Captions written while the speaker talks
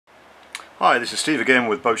Hi, this is Steve again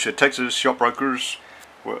with Boatshed, Texas, Yacht Brokers.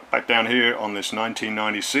 We're back down here on this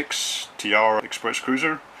 1996 Tiara Express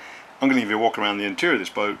Cruiser. I'm going to give you a walk around the interior of this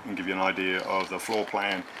boat and give you an idea of the floor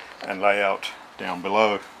plan and layout down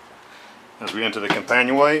below. As we enter the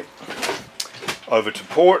companionway, over to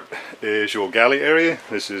port is your galley area.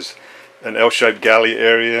 This is an L-shaped galley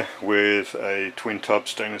area with a twin tub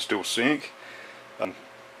stainless steel sink.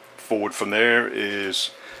 Forward from there is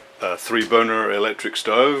a 3-burner electric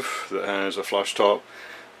stove that has a flush top,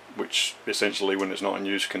 which essentially, when it's not in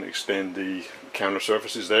use, can extend the counter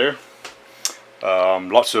surfaces there.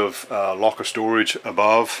 Lots of locker storage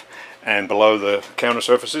above and below the counter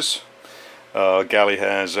surfaces. Galley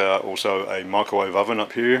has also a microwave oven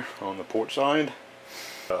up here on the port side.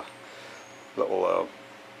 Little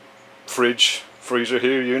freezer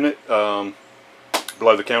here unit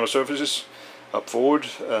below the counter surfaces up forward,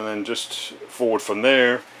 and then just forward from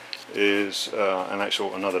there is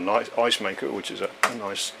another nice ice maker, which is a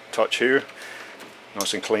nice touch here,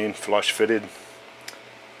 nice and clean, flush fitted.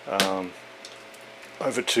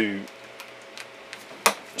 Over to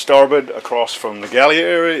starboard, across from the galley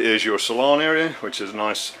area, is your salon area, which is a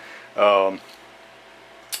nice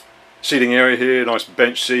seating area here. Nice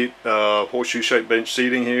bench seat, horseshoe shaped bench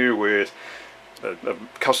seating here with a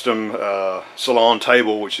custom salon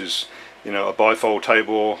table, which is, you know, a bifold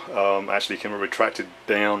table. Actually can be retracted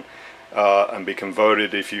down and be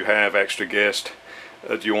converted if you have extra guests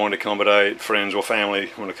that you want to accommodate, friends or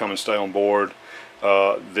family want to come and stay on board.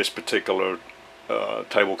 This particular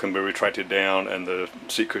table can be retracted down and the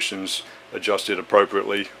seat cushions adjusted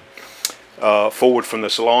appropriately. Forward from the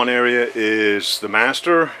salon area is the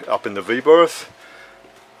master up in the V-berth,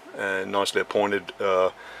 and nicely appointed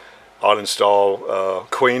island style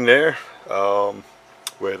queen there,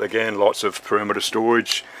 with again lots of perimeter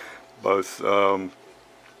storage, both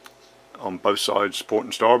on both sides, port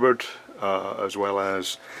and starboard, as well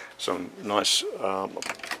as some nice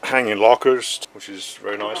hanging lockers, which is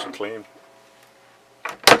very nice and clean.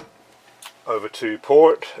 Over to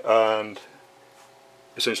port, and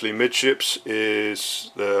essentially midships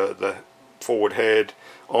is the forward head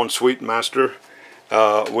ensuite master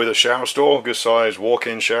with a shower stall, good size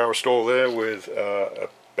walk-in shower stall there with a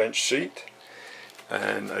bench seat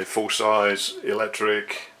and a full-size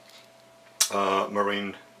electric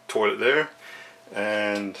marine toilet there,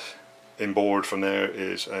 and inboard from there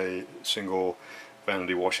is a single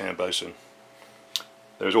vanity wash hand basin.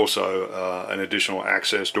 There's also an additional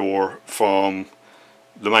access door from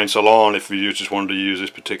the main salon if you just wanted to use this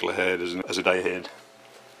particular head as a day head.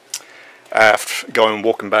 Aft,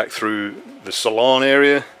 walking back through the salon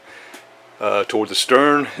area toward the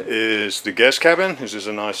stern is the guest cabin. This is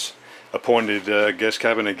a nice appointed guest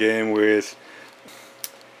cabin, again with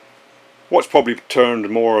what's probably termed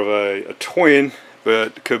more of a twin,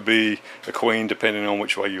 but could be a queen depending on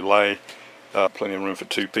which way you lay. Plenty of room for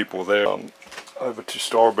 2 people there. Over to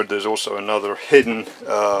starboard, there's also another hidden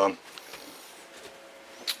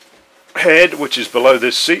head, which is below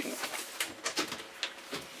this seat,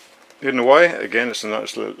 hidden away. Again, it's a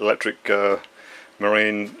nice electric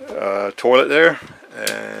marine toilet there,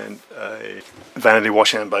 and a vanity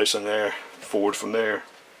wash hand basin there forward from there.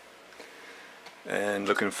 And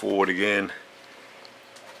looking forward again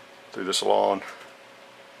through the salon.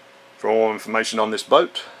 For more information on this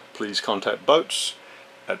boat, please contact boats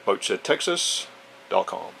at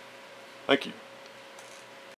boatshedtexas.com. Thank you.